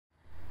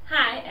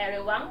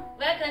everyone,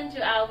 welcome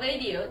to our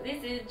video.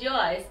 This is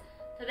Joyce.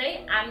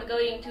 Today I'm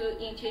going to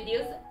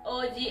introduce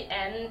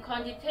OGM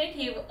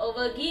quantitative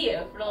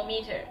overgear flow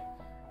meter.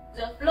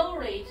 The flow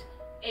rate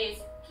is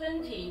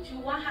 20 to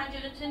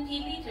 120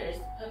 liters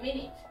per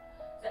minute.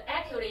 The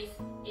accuracy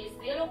is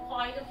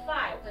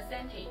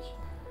 0.5%.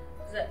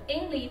 The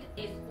inlet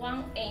is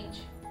 1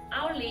 inch,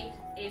 outlet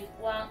is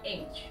 1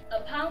 inch.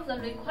 Upon the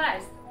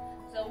request,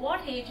 the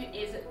voltage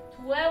is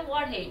 12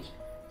 voltage,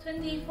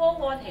 24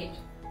 voltage,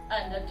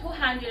 and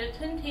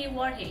 220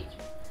 voltage.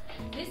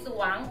 This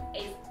one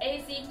is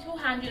AC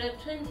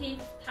 220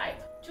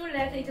 type. To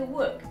let it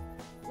work,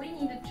 we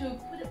need to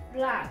put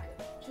plug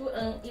to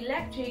an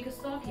electric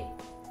socket.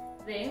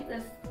 Then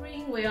the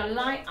spring will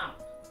line up.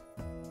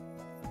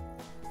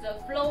 The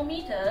flow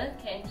meter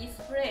can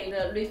display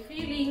the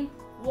refilling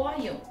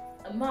volume,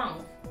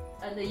 amount,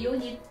 and the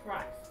unit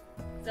price.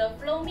 The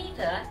flow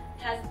meter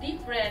has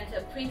different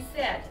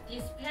preset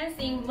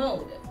dispensing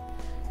mode.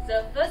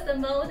 The first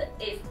mode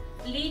is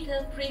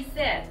liter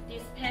preset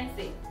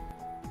dispensing.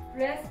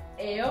 Press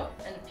L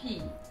and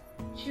P.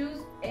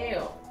 Choose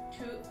L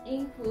to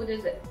input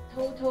the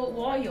total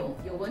volume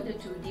you want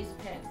to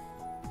dispense.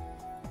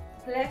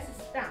 Press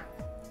Start.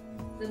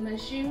 The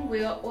machine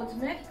will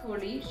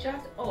automatically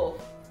shut off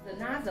the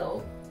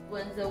nozzle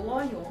when the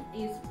volume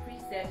is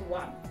preset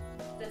 1.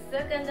 The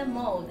second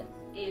mode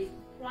is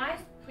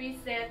price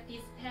preset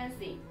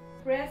dispensing.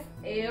 Press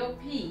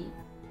LP.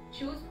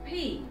 Choose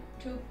P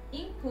to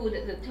input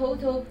the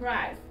total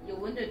price you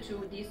want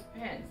to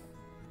dispense.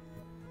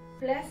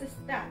 Press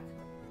Start.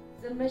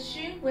 The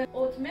machine will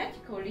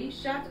automatically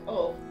shut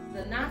off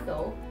the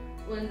nozzle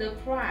when the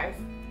price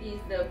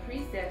is the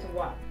preset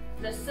 1.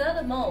 The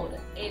third mode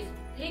is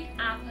pick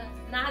up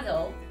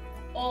nozzle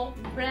or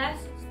press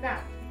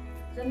Start.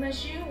 The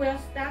machine will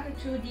start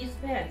to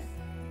dispense.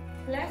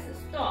 Press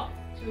Stop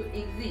to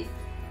exit.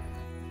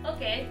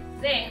 Okay,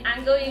 then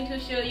I'm going to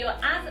show you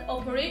other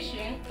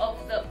operation of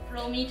the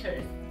flow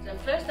meters. The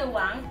first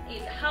one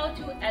is how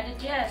to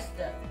adjust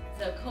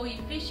the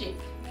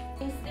coefficient.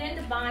 In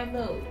standby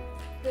mode,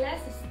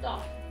 press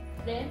Stop,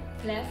 then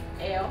press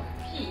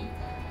LP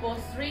for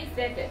 3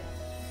 seconds.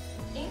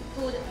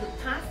 Input the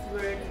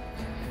password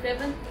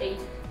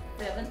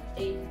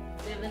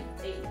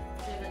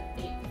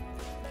 78787878.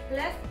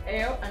 Press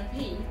L and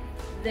P,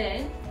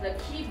 then the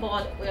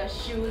keyboard will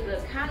show the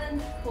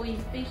current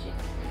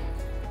coefficient.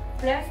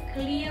 Press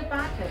Clear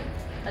button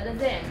and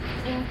then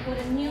input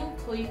a new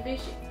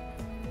coefficient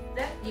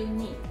that you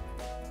need.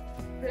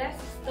 Press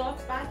Stop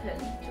button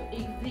to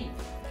exit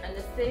and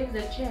save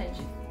the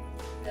changes.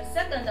 The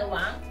second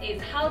one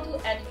is how to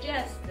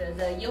adjust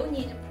the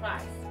unit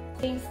price.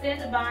 In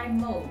standby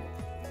mode,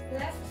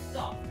 press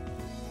Stop,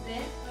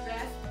 then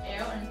press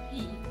L and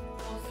P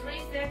for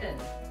 3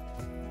 seconds.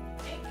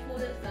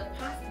 Input the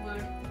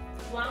password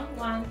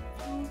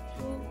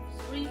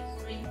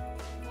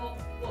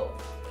 11223344.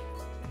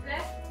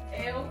 Press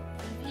L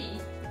and P,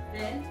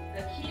 then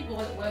the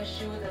keyboard will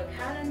show the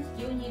current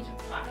unit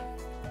price.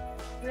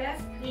 Press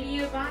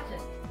Clear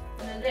button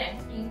and then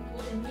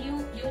input a new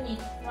unit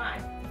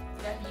price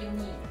that you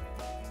need.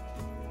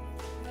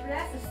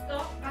 Press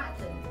Stop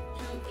button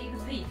to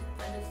exit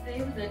and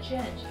save the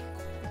changes.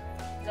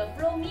 The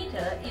flow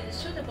meter is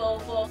suitable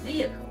for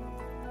vehicle,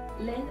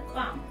 land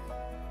farms,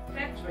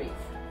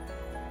 factories,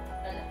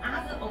 and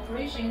other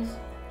operations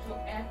to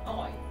add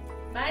oil.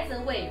 By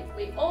the way,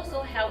 we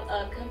also have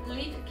a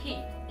complete kit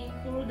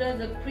including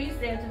the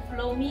preset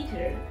flow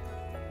meter,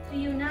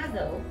 fuel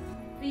nozzle,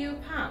 fuel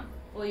pump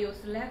for your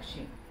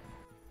selection.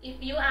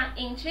 If you are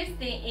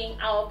interested in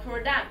our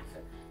products,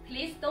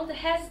 please don't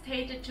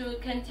hesitate to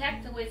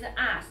contact with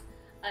us,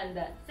 and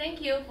thank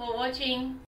you for watching.